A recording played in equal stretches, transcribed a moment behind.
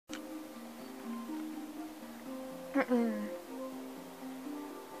Well,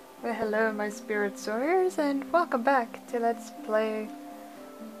 hello my spirit soarers, and welcome back to Let's Play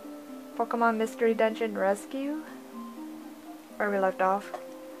Pokemon Mystery Dungeon Rescue, where we left off.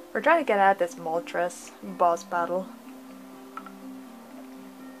 We're trying to get out of this Moltres boss battle.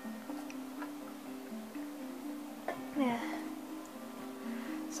 Yeah.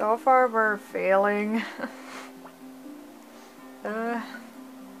 So far we're failing.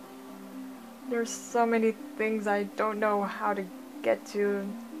 There's so many things I don't know how to get to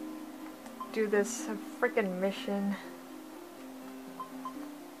do this freaking mission.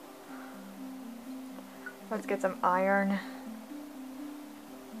 Let's get some iron.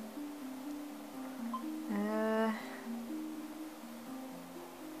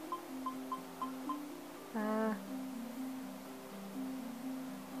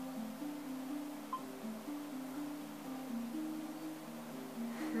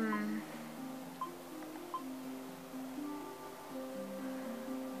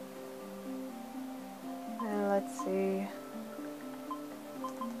 Let's see.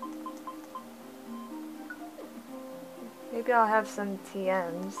 Maybe I'll have some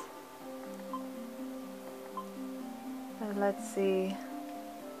TMs. Let's see.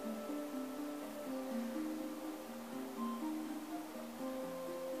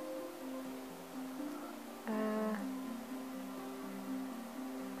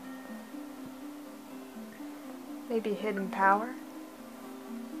 Maybe hidden power.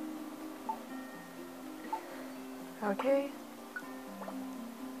 Okay.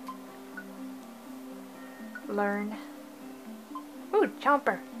 Learn. Ooh,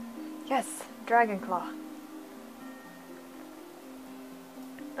 Chomper. Yes, Dragon Claw.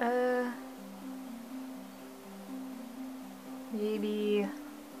 Maybe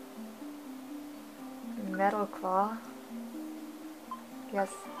Metal Claw. Yes.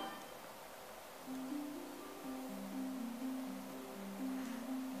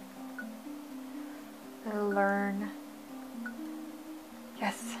 Learn.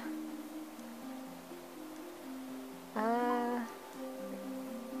 Yes.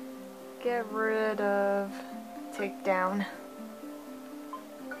 Get rid of Takedown.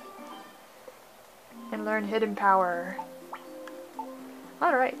 And learn Hidden Power.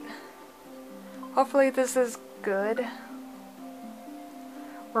 Alright. Hopefully this is good.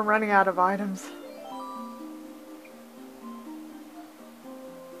 We're running out of items.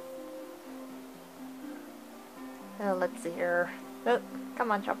 Let's see here. Oh,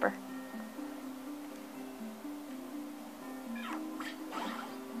 come on, Chomper.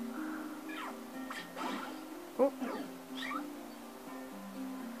 Ooh.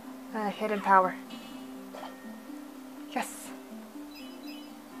 Hidden power. Yes.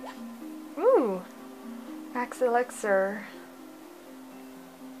 Ooh. Max elixir.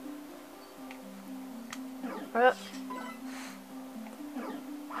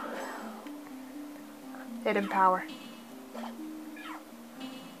 Hidden power.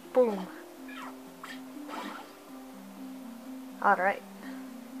 Boom. Alright.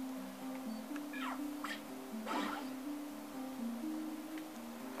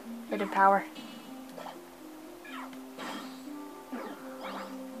 Hidden power.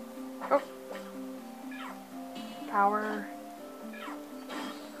 Oh. Power.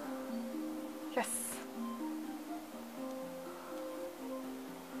 Yes.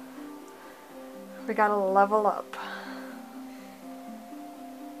 We gotta level up.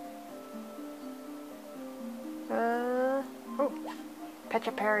 Oh,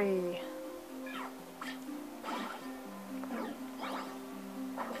 Pecha Perry.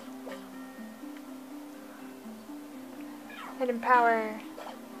 Hidden power.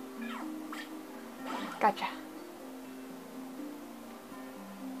 Gotcha.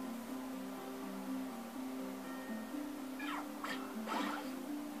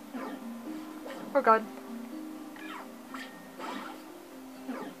 Oh god.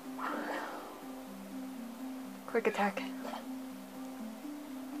 Quick attack.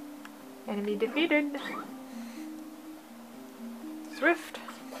 Enemy defeated. Swift.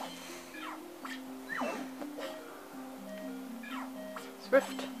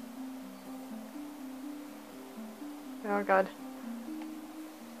 Swift. Oh god.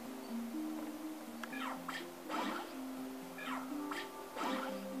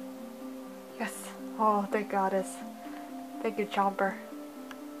 Yes. Oh, thank goddess. Thank you, Chomper.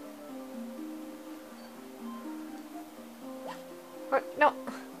 What? No.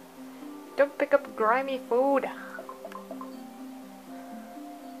 Don't pick up grimy food.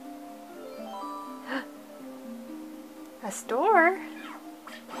 A store?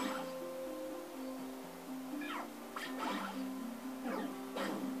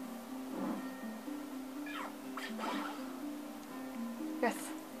 Yes.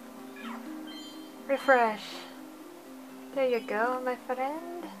 Refresh. There you go, my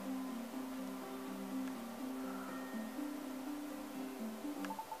friend.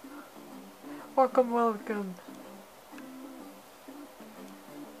 Welcome, welcome.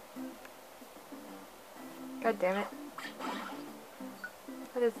 God damn it.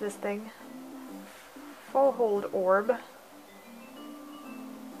 What is this thing? Full hold orb.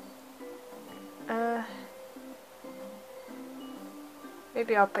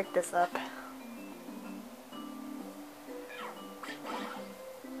 Maybe I'll pick this up.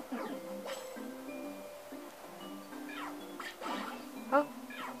 Oh.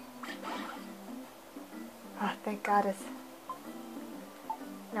 Oh, thank goddess.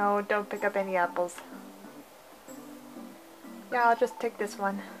 No, don't pick up any apples. Yeah, I'll just take this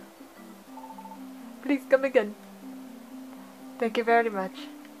one. Please come again. Thank you very much.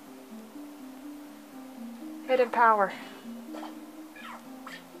 Hidden power.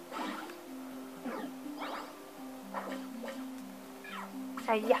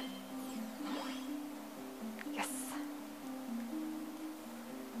 Yeah. Yes.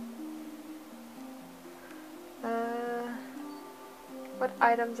 What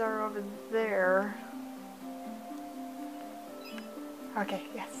items are over there? Okay,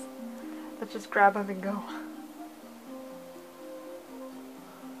 yes. Let's just grab them and go.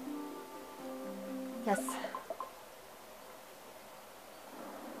 Yes.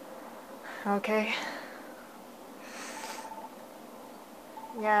 Okay.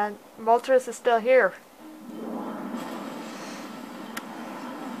 Yeah, Moltres is still here.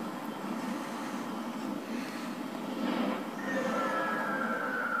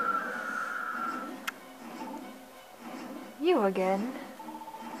 You again?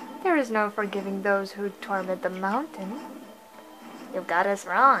 There is no forgiving those who torment the mountain. You got us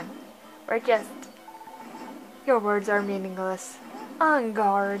wrong. We're just... Your words are meaningless. On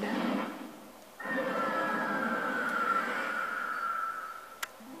guard.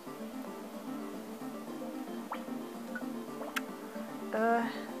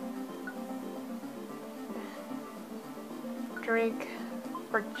 Drink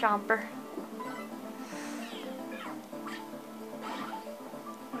for Chomper.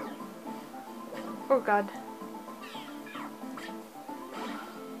 Oh god.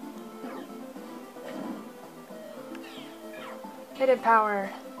 Hidden power.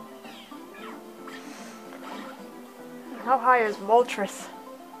 How high is Moltres?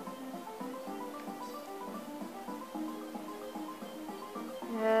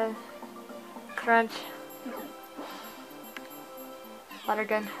 Yeah. Crunch. Water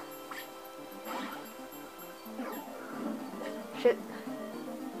gun. Shit.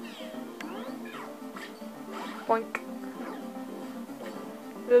 Boink.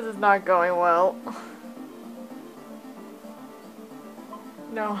 This is not going well.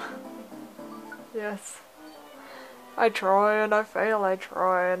 No. Yes. I try and I fail, I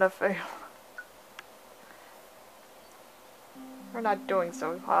try and I fail. We're not doing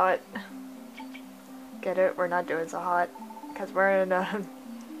so hot. Get it? We're not doing so hot. Because we're in a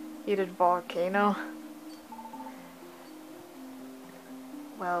heated volcano.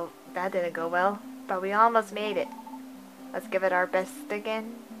 Well, that didn't go well, but we almost made it. Let's give it our best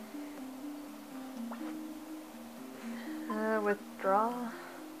again. Withdraw.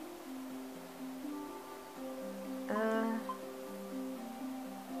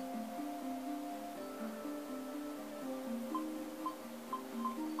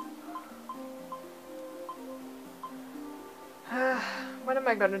 What am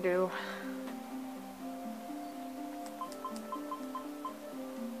I gonna do?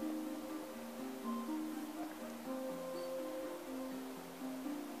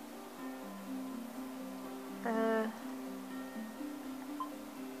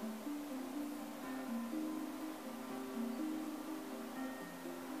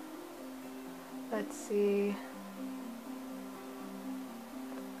 Let's see.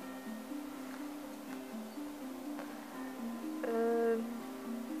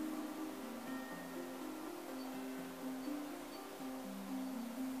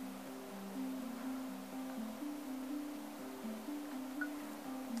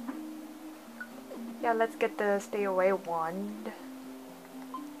 Yeah, let's get the stay away wand.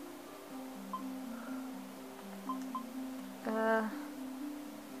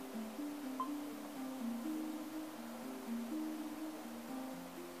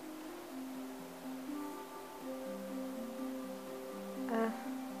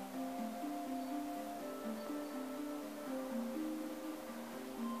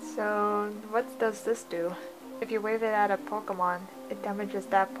 So, what does this do? If you wave it at a Pokemon, it damages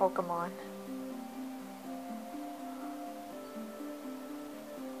that Pokemon.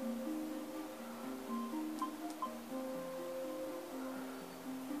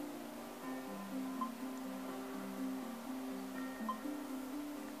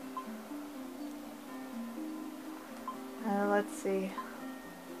 let's see.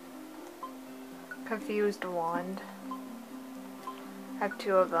 Confused wand. I have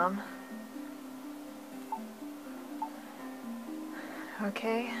 2 of them.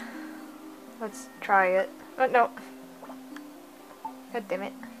 Okay. Let's try it. Oh no! God damn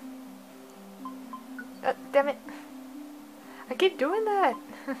it. Damn it! I keep doing that!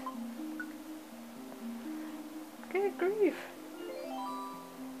 Good grief!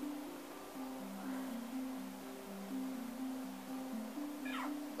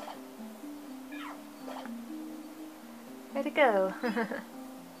 Way to go!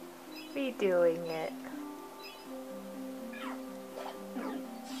 Redoing it.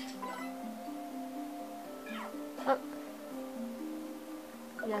 Oh.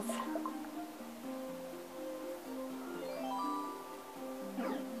 Yes.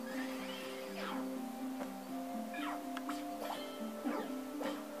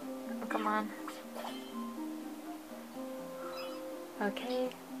 Oh, come on. Okay.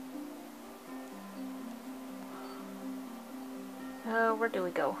 Where do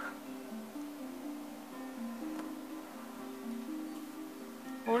we go?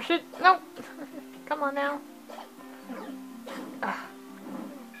 Oh shit! No! Come on now. Ugh.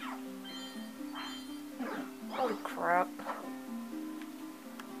 Holy crap.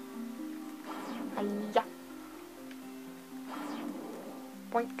 Hiya.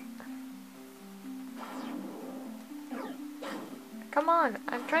 Boink. Come on,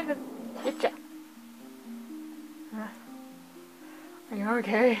 I'm trying to get ya. Are you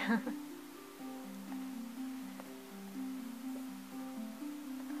okay?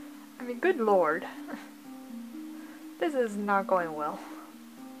 I mean, good lord. This is not going well.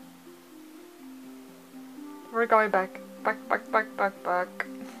 We're going back. Back. Back,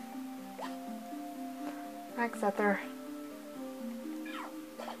 Sether.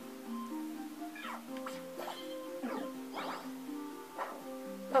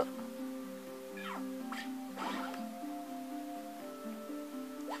 Oh.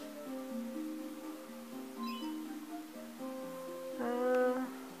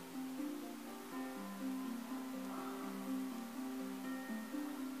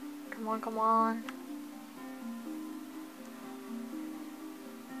 Come on.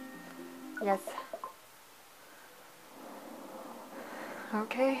 Yes.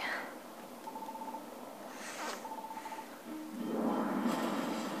 Okay.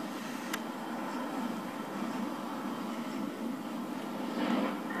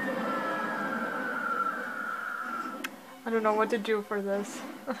 I don't know what to do for this.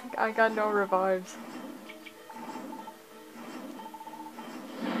 I got no revives.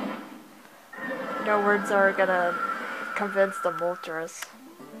 No words are gonna convince the Moltres.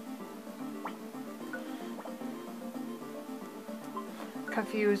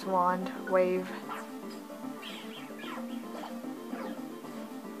 Confused wand, wave.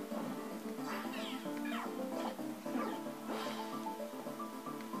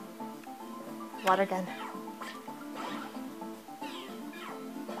 Water gun.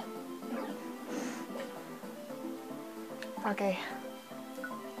 Okay.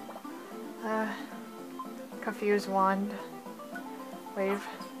 Confused wand. Wave.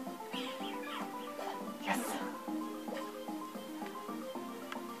 Yes.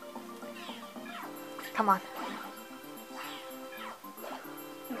 Come on.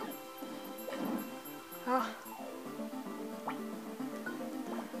 Oh.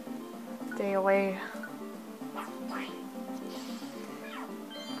 Stay away.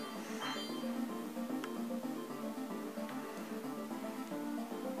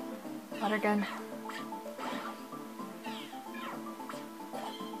 Water gun.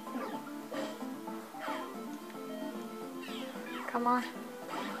 Come on.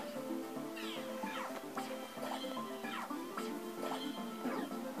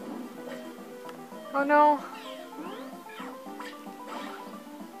 Oh no.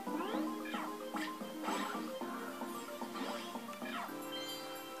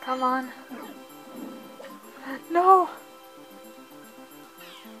 Come on. No.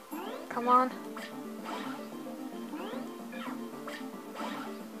 Come on.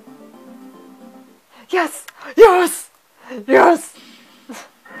 Yes! Yes! Yes!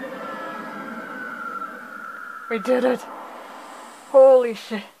 We did it! Holy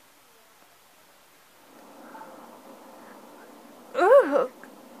shit. Ugh.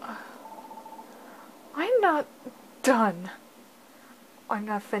 I'm not done. I'm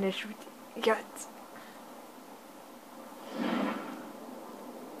not finished yet.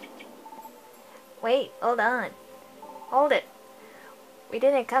 Wait, hold on. Hold it. We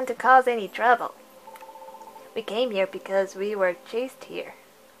didn't come to cause any trouble. We came here because we were chased here.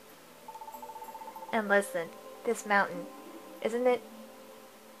 And listen, this mountain,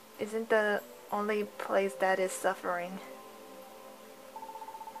 Isn't the only place that is suffering?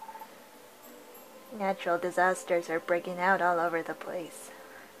 Natural disasters are breaking out all over the place.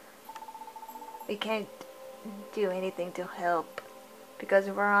 We can't do anything to help because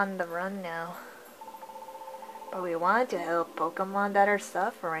we're on the run now. But we want to help Pokemon that are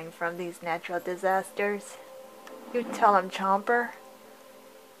suffering from these natural disasters. You tell him, Chomper.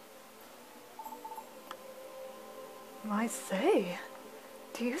 I say,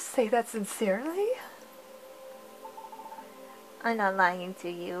 do you say that sincerely? I'm not lying to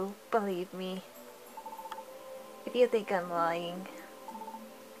you, believe me. If you think I'm lying,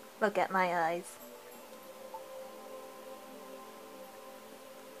 look at my eyes.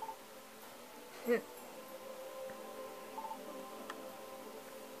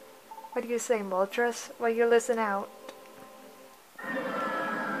 What do you say, Moltres? While you listen out.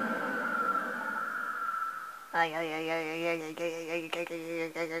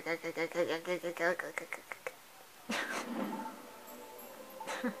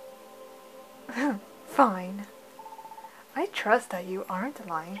 Fine. I trust that you aren't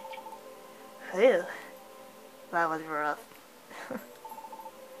lying. Phew, that was rough.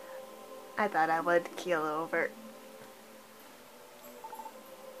 I thought I would keel over.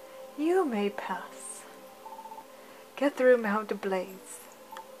 You may pass. Get through Mount Blaze.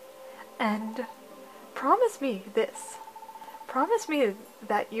 And promise me this. Promise me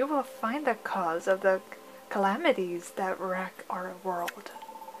that you will find the cause of the calamities that wreck our world.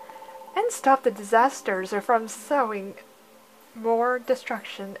 And stop the disasters from sowing more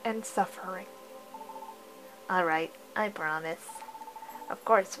destruction and suffering. Alright, I promise. Of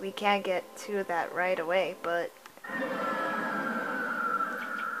course, we can't get to that right away, but...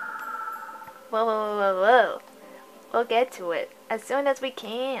 Whoa, whoa, whoa, whoa. We'll get to it as soon as we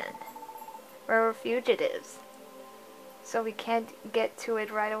can. We're fugitives, so we can't get to it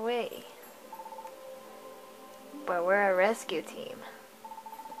right away. But we're a rescue team.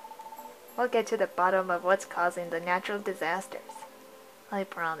 We'll get to the bottom of what's causing the natural disasters. I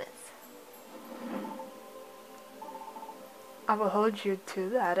promise. I will hold you to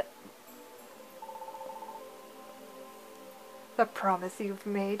that. The promise you've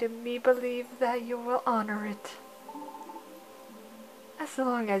made me believe that you will honor it. As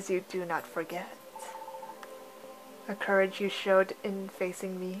long as you do not forget the courage you showed in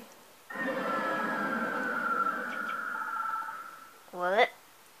facing me. What?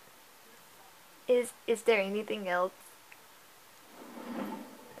 Is there anything else?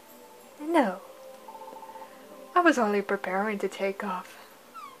 No. I was only preparing to take off.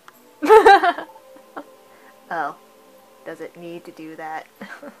 Oh. Does it need to do that?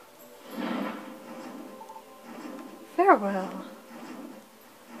 Farewell.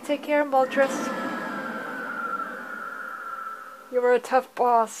 Take care, Moltres. You were a tough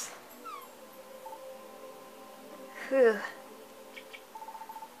boss. Phew.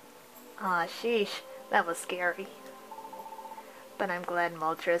 Aw, sheesh. That was scary. But I'm glad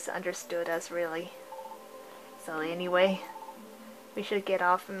Moltres understood us, really. So anyway, we should get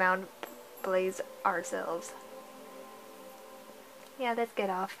off Mount Blaze ourselves. Yeah, let's get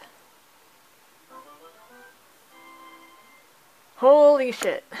off. Holy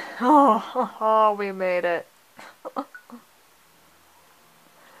shit. Oh, we made it.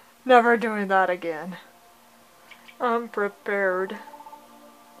 Never doing that again. I'm prepared.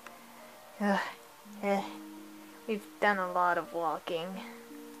 We've done a lot of walking.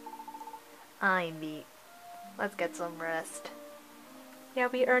 I'm beat. Let's get some rest. Yeah,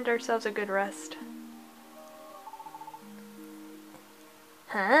 we earned ourselves a good rest.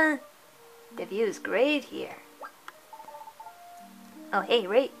 Huh? The view's great here. Oh, hey,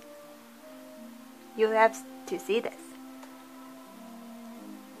 Ray. You have to see this.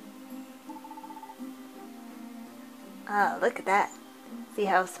 Oh, look at that. See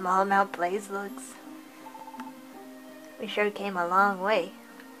how small Mount Blaze looks? We sure came a long way.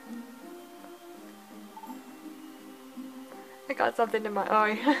 I got something in my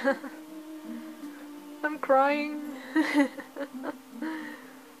eye. I'm crying.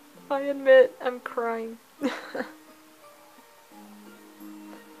 I admit, I'm crying.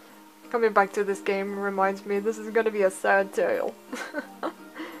 Coming back to this game reminds me this is gonna be a sad tale.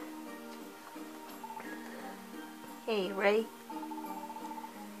 Hey, Ray.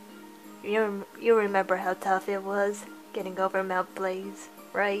 You remember how tough it was getting over Mount Blaze,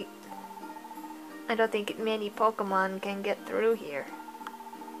 right? I don't think many Pokemon can get through here.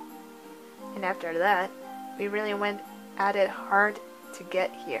 And after that, we really went at it hard to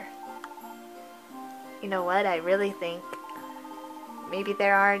get here. You know what? I really think maybe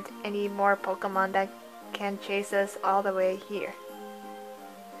there aren't any more Pokemon that can chase us all the way here.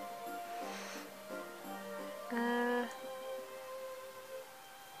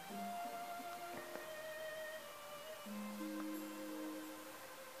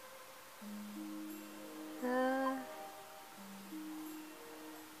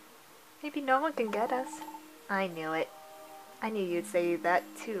 Maybe no one can get us. I knew it. I knew you'd say that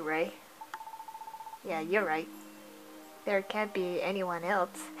too, Ray. Yeah, you're right. There can't be anyone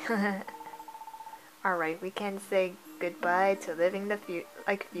else. Alright, we can say goodbye to living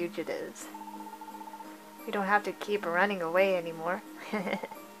like fugitives. We don't have to keep running away anymore.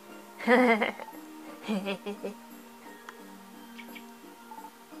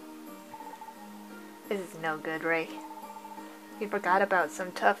 This is no good, Ray. You forgot about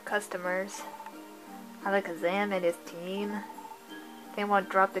some tough customers. Alakazam and his team. They won't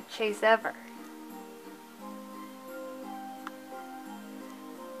drop the chase ever.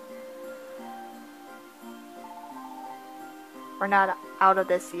 We're not out of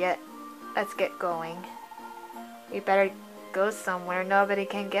this yet. Let's get going. We better go somewhere nobody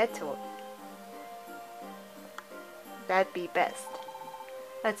can get to it. That'd be best.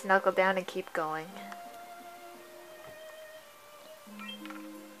 Let's knuckle down and keep going.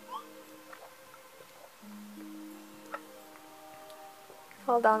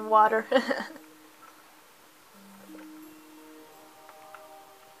 Hold on, water.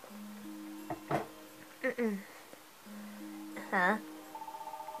 Huh?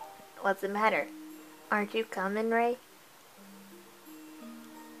 What's the matter? Aren't you coming, Ray?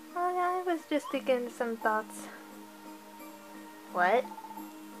 Well, I was just thinking some thoughts. What?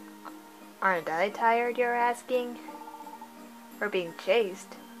 Aren't I tired, you're asking? We're being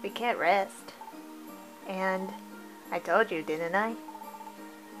chased. We can't rest. And I told you, didn't I?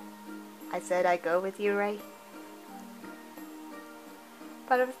 I said I'd go with you, Ray.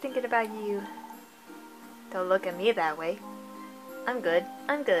 But I was thinking about you. Don't look at me that way. I'm good.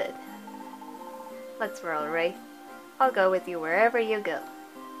 I'm good. Let's roll, Ray. I'll go with you wherever you go.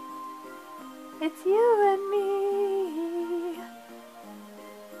 It's you and me.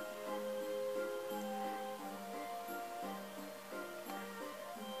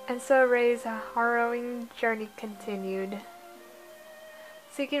 And so Ray's harrowing journey continued,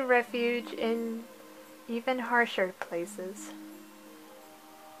 seeking refuge in even harsher places.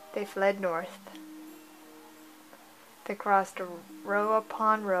 They fled north. They crossed row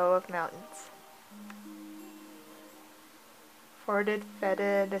upon row of mountains, forded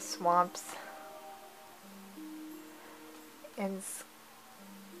fetid swamps, and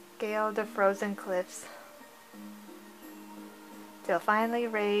scaled the frozen cliffs, till finally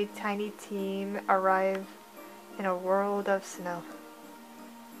Ray's tiny team arrived in a world of snow.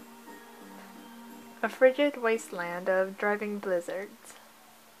 A frigid wasteland of driving blizzards.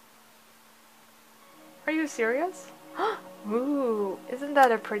 Are you serious? Ooh, isn't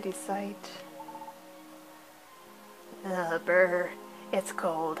that a pretty sight? Brr, it's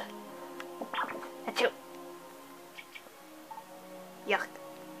cold. Achoo! Yuck.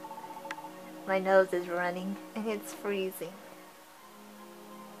 My nose is running and it's freezing.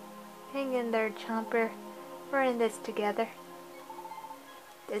 Hang in there, Chomper. We're in this together.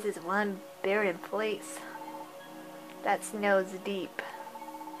 This is one barren place. That snow's deep.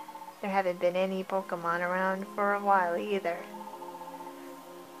 There haven't been any Pokemon around for a while either.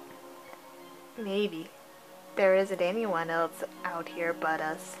 Maybe there isn't anyone else out here but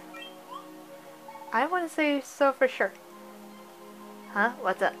us. I want to say so for sure. Huh?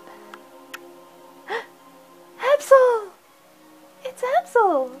 What's up? Absol! It's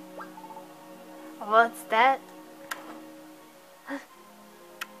Absol! What's that?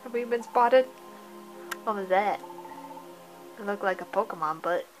 Have we been spotted? What was that? It looked like a Pokemon,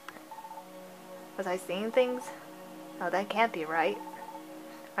 but... Was I seeing things? Oh, that can't be right.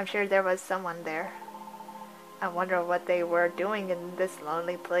 I'm sure there was someone there. I wonder what they were doing in this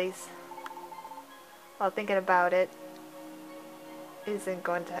lonely place. While thinking about it isn't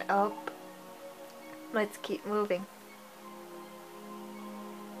going to help. Let's keep moving.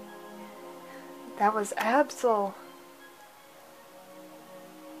 That was Absol.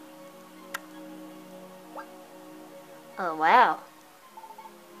 Oh, wow.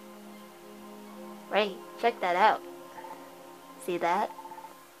 Ray, check that out. See that?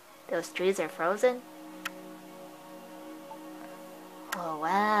 Those trees are frozen? Oh,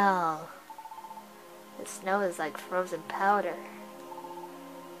 wow. The snow is like frozen powder.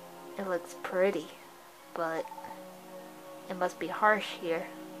 It looks pretty, but it must be harsh here.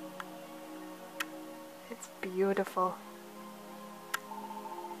 It's beautiful.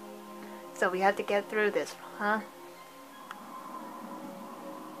 So we have to get through this, huh?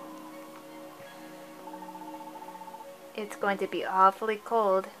 It's going to be awfully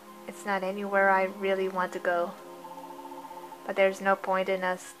cold. It's not anywhere I really want to go. But there's no point in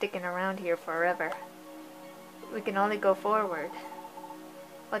us sticking around here forever. We can only go forward.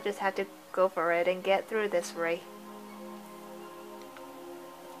 We'll just have to go for it and get through this, Ray.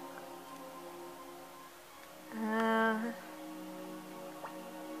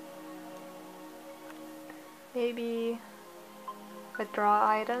 Maybe withdraw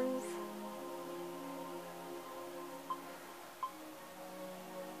items.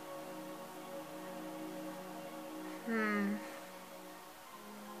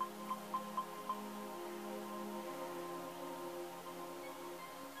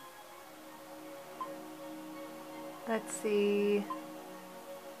 Let's see.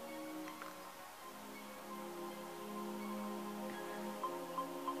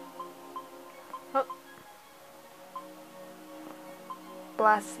 Oh.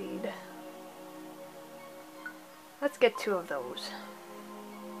 Blast seed. Let's get 2 of those.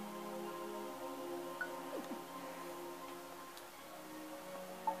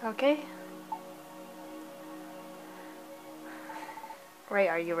 Okay. Ray,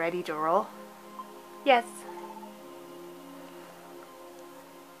 are you ready to roll? Yes.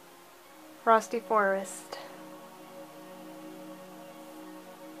 Frosty Forest.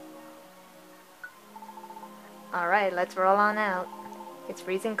 Alright, let's roll on out. It's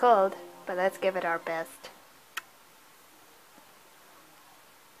freezing cold, but let's give it our best.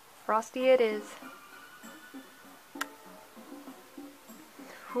 Frosty it is.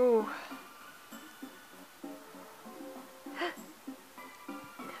 Whew.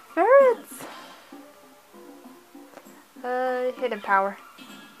 Ferrets! Hidden power.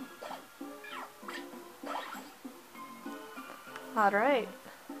 Alright.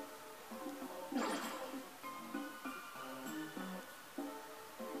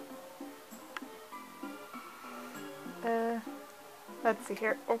 Let's see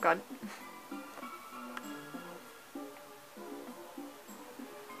here. Oh god.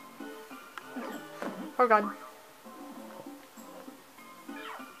 Oh god.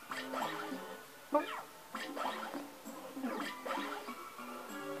 Oh.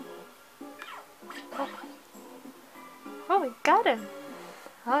 Oh, we got him.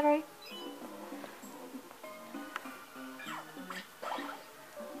 Alright.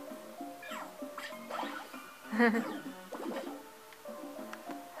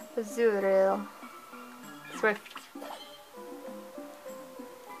 Azuriel. Swift.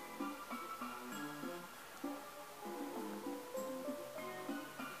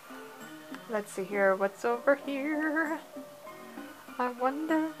 Let's see here, what's over here? I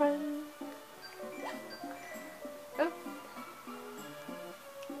wonder when... Oh.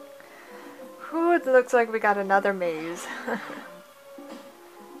 Ooh, it looks like we got another maze.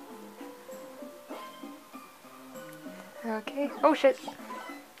 Okay. Oh shit.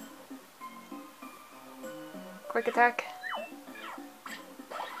 Quick attack.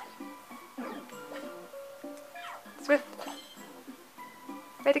 Swift.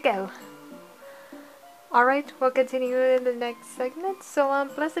 Way to go. Alright, we'll continue in the next segment. So,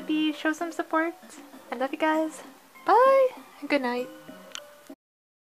 blessed be, show some support. I love you guys. Bye, and good night.